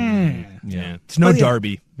 Rihanna. Yeah. It's no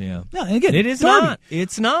Darby. Yeah. No, and again, It is Darby. not.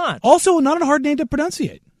 It's not. Also, not a hard name to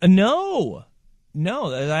pronunciate. No.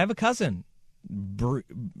 I have a cousin.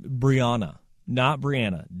 Brianna. Not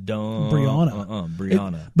Brianna. Brianna.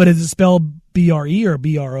 Brianna. But is it spelled B-R-E or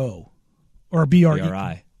B-R-O? Or B-R-E?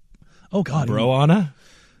 B-R-I. Oh, God. Broana?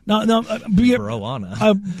 No.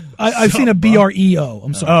 Broana. I've seen a B-R-E-O.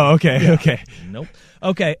 I'm sorry. Oh, okay. Yeah. Okay. Nope.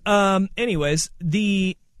 Okay. Anyways,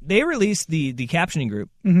 they released the captioning group.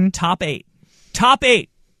 Top 8. Top 8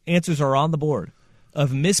 answers are on the board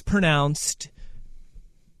of mispronounced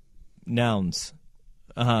nouns.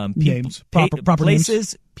 Names. Proper places,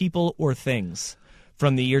 names. people, or things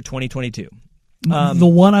from the year 2022. The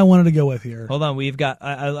one I wanted to go with here. Hold on. We've got,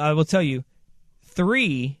 I will tell you,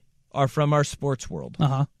 3 are from our sports world.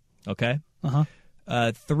 Okay? 3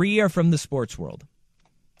 are from the sports world.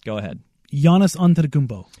 Go ahead. Giannis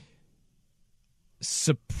Antetokounmpo.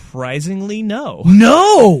 Surprisingly, no.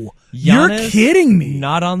 No! You're Giannis, kidding me.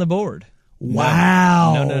 Not on the board.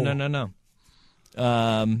 Wow. No.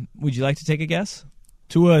 Would you like to take a guess?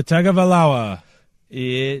 Tua Tagovailoa.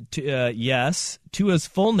 Yes. Tua's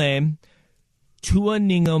full name, Tua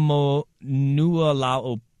Ningamo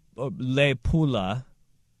Nualaopula.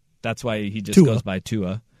 That's why he just goes by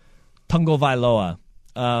Tua. Tagovailoa.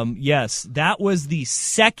 Yes, that was the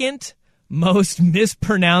second most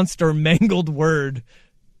mispronounced or mangled word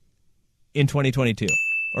in 2022.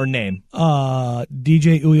 Or name.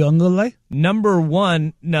 DJ Uyunglele? Number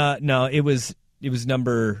 1, no, it was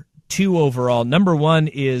number 2 overall. Number 1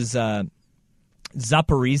 is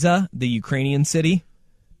Zaporizhzhia, the Ukrainian city,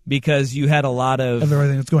 because you had a lot of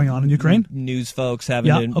everything that's going on in Ukraine. News folks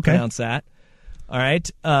having to pronounce that. All right.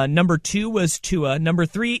 Number 2 was Tua. Number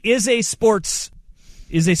 3 is a sports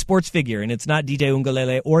figure, and it's not DJ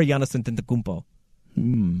Ungalele or Giannis Antetokounmpo.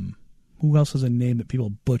 Who else has a name that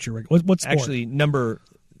people butcher? What sport? Actually, number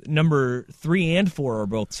 3 and 4 are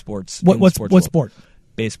both sports. What sport?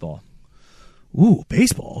 Baseball. Ooh,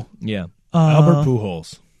 baseball. Yeah. Albert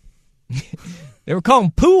Pujols. They were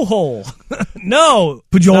calling Pujol. No,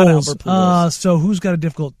 Pujols. So who's got a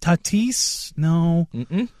difficult? Tatis? No.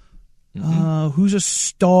 Who's a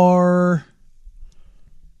star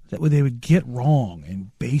that they would get wrong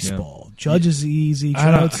in baseball? Yeah. Judge is easy.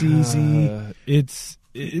 Trout's easy.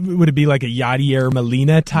 Would it be like a Yadier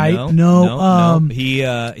Molina type? No.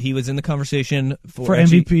 He was in the conversation for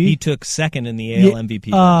MVP. He took second in the AL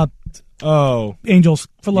MVP. Angels,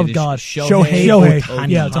 for love of God. Shohei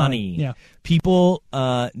Ohtani. Yeah. People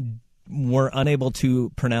were unable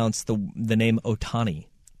to pronounce the name Ohtani.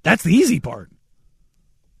 That's the easy part.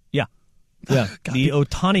 Yeah. Yeah. The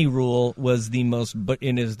Ohtani rule was the most, but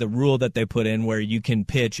it is the rule that they put in where you can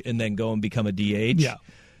pitch and then go and become a DH. Yeah.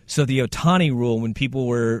 So the Ohtani rule, when people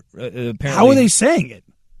were apparently, how are they saying it?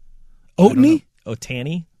 Otani?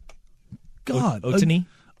 Otani? God. Otani?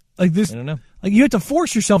 Like this. I don't know. Like you have to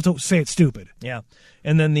force yourself to say it's stupid. Yeah.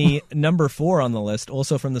 And then the number 4 on the list,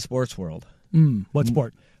 also from the sports world. What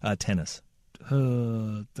sport? Tennis.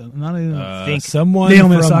 Not even. Think someone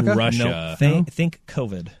Naomi from Osaka? Russia. No, think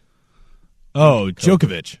COVID. Oh,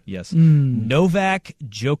 Djokovic. Yes. Novak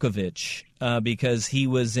Djokovic, because he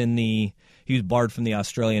was barred from the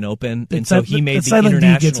Australian Open, and so he made the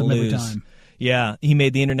international news. Yeah, he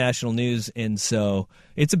made the international news, and so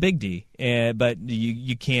it's a big D, but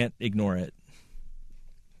you can't ignore it.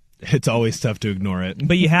 It's always tough to ignore it.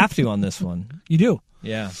 But you have to on this one. You do.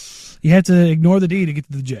 Yeah. You have to ignore the D to get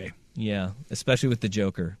to the J. Yeah, especially with the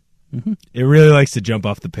Joker. It really likes to jump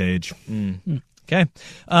off the page. Okay.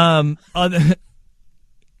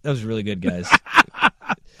 really good, guys.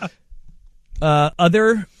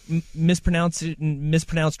 Other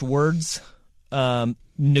mispronounced words.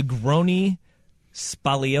 Negroni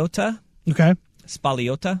Spaliota. Okay.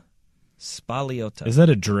 Spaliota. Is that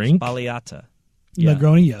a drink? Spaliata. Yeah.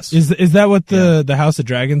 Negroni, yes. Is that what the House of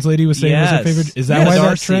Dragons lady was saying was her favorite? Is that why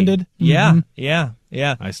that trended? Yeah, mm-hmm. yeah.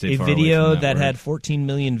 I stayed far away from video that had 14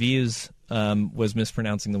 million views was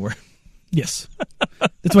mispronouncing the word. Yes.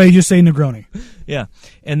 That's why you just say Negroni. Yeah.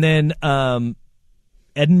 And then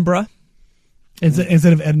Edinburgh.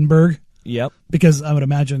 Instead of Edinburgh? Yep. Because I would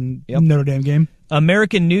imagine Notre Dame game.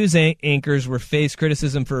 American news anchors were faced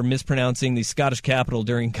criticism for mispronouncing the Scottish capital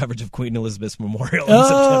during coverage of Queen Elizabeth's memorial in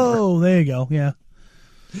September. Oh, there you go. Yeah.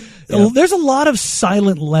 There's a lot of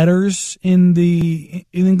silent letters in the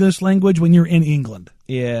English language when you're in England.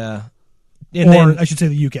 Yeah. I should say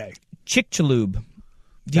the UK. Chicxulub.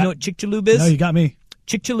 Do you know what Chicxulub is? No, you got me.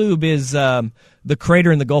 Chicxulub is the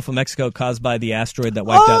crater in the Gulf of Mexico caused by the asteroid that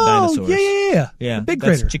wiped out dinosaurs. Yeah. The big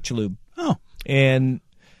that's crater. Chicxulub. Oh. And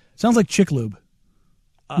sounds like Chicxulub,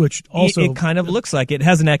 which also... It kind of looks like it. It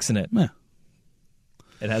has an X in it. Yeah.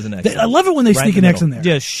 It has an X in it. I love it when they sneak an X in there.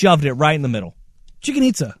 Just shoved it right in the middle. Chicken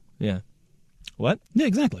Itza. Yeah. What? Yeah,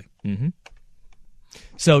 exactly. Mm-hmm.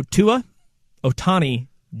 So, Tua, Ohtani,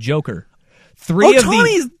 Joker.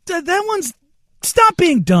 That one's... Stop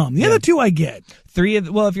being dumb. The other two I get.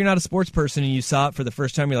 Well, if you're not a sports person and you saw it for the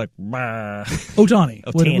first time, you're like, bah. Ohtani.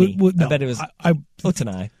 I bet it was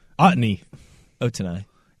Ohtani. Ohtani.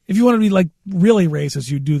 If you want to be like really racist,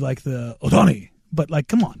 you do like the Ohtani. But like,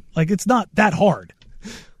 come on. Like, it's not that hard.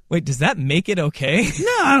 Wait, does that make it okay?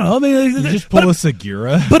 No, I don't know. I mean, you just pull a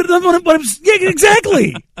Segura. But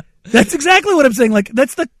exactly. That's exactly what I'm saying. Like,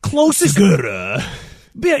 that's the closest. Segura.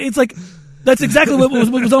 Yeah, it's like... That's exactly what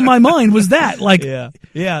was on my mind. Was that like? Yeah.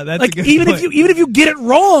 That's like a good even point. if you get it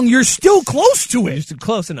wrong, you're still close to it. You're still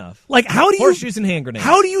close enough. Like how do you horseshoes and hand grenades?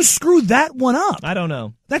 How do you screw that one up? I don't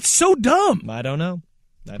know. That's so dumb. I don't know.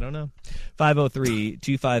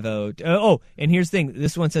 503-250. Oh, and here's the thing.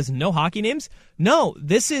 This one says no hockey names. No,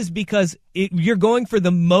 this is because you're going for the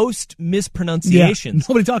most mispronunciations. Yeah,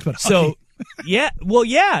 nobody talks about hockey. So yeah,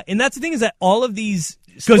 and that's the thing is that all of these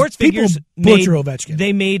sports figures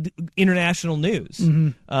they made international news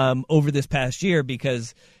over this past year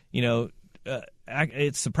because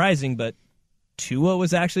it's surprising, but Tua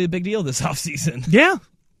was actually a big deal this offseason. Yeah,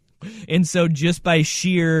 and so just by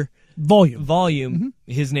sheer volume,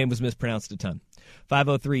 his name was mispronounced a ton.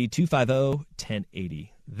 503-250-1080.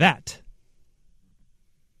 That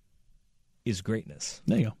is greatness.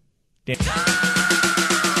 There you go.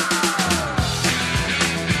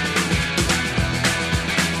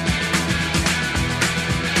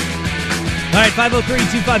 All right,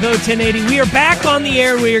 503-250-1080. We are back on the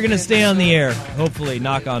air. We are going to stay on the air. Hopefully,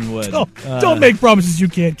 knock on wood. Don't make promises you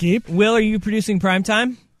can't keep. Will, are you producing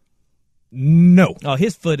primetime? No. Oh,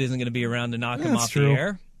 his foot isn't going to be around to knock him off the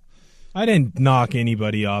air. I didn't knock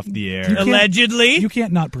anybody off the air. Allegedly. You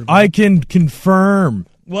can't not prove it. I can confirm.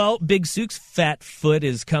 Well, Big Sook's fat foot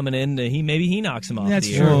is coming in. Maybe he knocks him off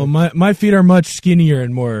the air. Well, my feet are much skinnier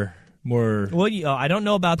and more. Well, I don't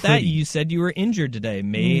know about that. You said you were injured today.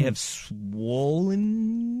 May have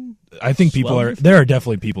swollen. I think there are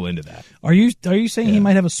definitely people into that. Are you saying he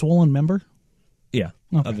might have a swollen member? Yeah,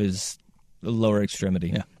 of his lower extremity.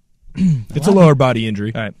 Yeah, it's a lower body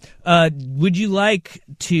injury. All right. Would you like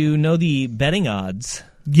to know the betting odds?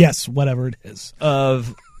 Yes, whatever it is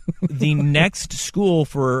of the next school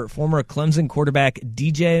for former Clemson quarterback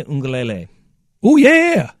DJ Uiagalelei. Oh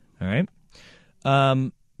yeah. All right.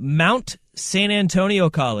 Mount San Antonio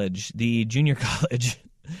College, the junior college,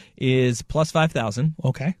 is plus 5,000.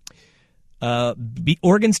 Okay.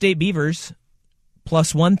 Oregon State Beavers,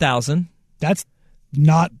 plus 1,000. That's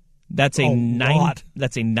a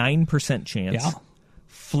 9% chance. Yeah.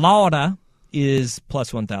 Florida is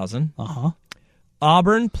plus 1,000.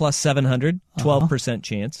 Auburn plus 700, 12%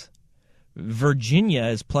 chance. Virginia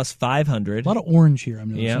is plus 500. A lot of orange here,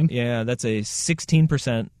 I'm noticing. Yeah, that's a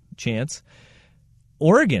 16% chance.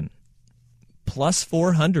 Oregon, plus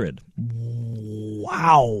 400.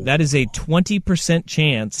 Wow. That is a 20%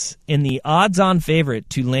 chance in the odds-on favorite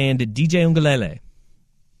to land DJ Uiagalelei.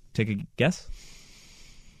 Take a guess?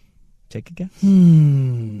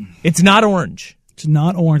 It's not orange. It's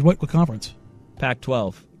not orange. What conference?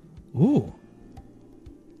 Pac-12. Ooh.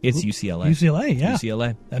 It's UCLA. UCLA, yeah.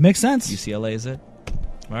 UCLA. That makes sense. UCLA is it.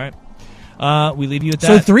 All right. We leave you at that.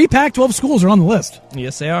 So 3 Pac-12 schools are on the list.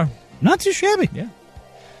 Yes, they are. Not too shabby. Yeah.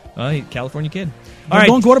 California kid. All right.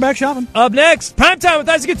 Going quarterback shopping. Up next, Primetime with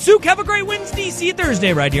Isaac and Sook. Have a great Wednesday. See you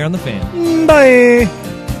Thursday right here on The Fan. Bye.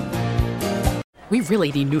 We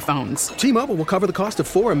really need new phones. T-Mobile will cover the cost of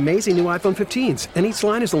 4 amazing new iPhone 15s, and each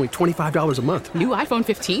line is only $25 a month. New iPhone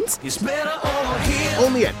 15s? It's better over here.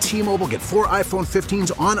 Only at T-Mobile, get 4 iPhone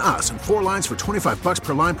 15s on us and 4 lines for $25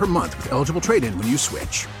 per line per month with eligible trade-in when you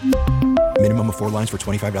switch. Minimum of 4 lines for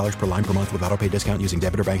 $25 per line per month with autopay discount using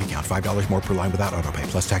debit or bank account. $5 more per line without autopay,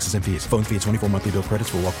 plus taxes and fees. Phone fee at 24 monthly bill credits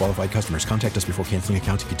for well-qualified customers. Contact us before canceling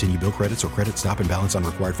account to continue bill credits or credit stop and balance on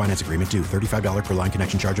required finance agreement due. $35 per line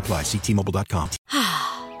connection charge applies. See T-Mobile.com.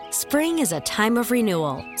 Spring is a time of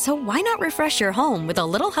renewal, so why not refresh your home with a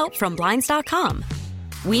little help from Blinds.com?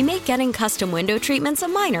 We make getting custom window treatments a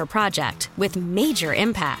minor project with major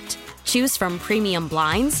impact. Choose from premium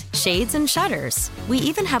blinds, shades, and shutters. We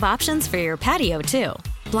even have options for your patio, too.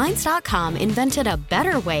 Blinds.com invented a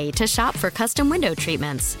better way to shop for custom window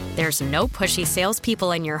treatments. There's no pushy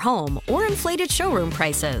salespeople in your home or inflated showroom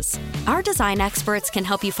prices. Our design experts can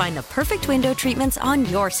help you find the perfect window treatments on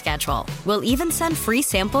your schedule. We'll even send free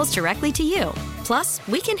samples directly to you. Plus,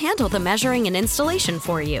 we can handle the measuring and installation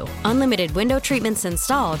for you. Unlimited window treatments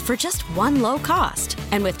installed for just one low cost.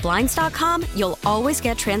 And with Blinds.com, you'll always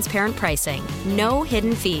get transparent pricing. No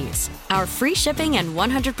hidden fees. Our free shipping and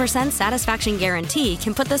 100% satisfaction guarantee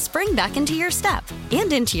can put the spring back into your step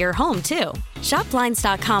and into your home, too. Shop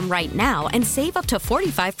Blinds.com right now and save up to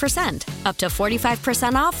 45%. Up to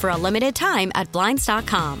 45% off for a limited time at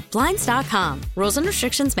Blinds.com. Blinds.com. Rules and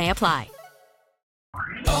restrictions may apply.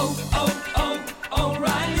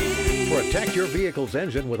 O'Reilly. Protect your vehicle's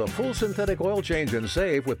engine with a full synthetic oil change and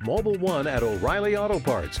save with Mobil 1 at O'Reilly Auto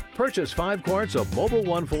Parts. Purchase 5 quarts of Mobil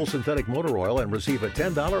 1 full synthetic motor oil and receive a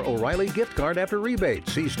 $10 O'Reilly gift card after rebate.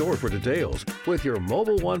 See store for details. With your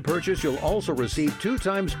Mobil 1 purchase, you'll also receive 2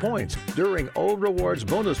 times points during O Rewards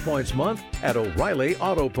Bonus Points Month at O'Reilly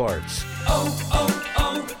Auto Parts.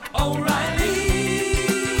 O'Reilly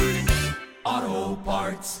Auto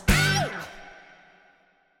Parts.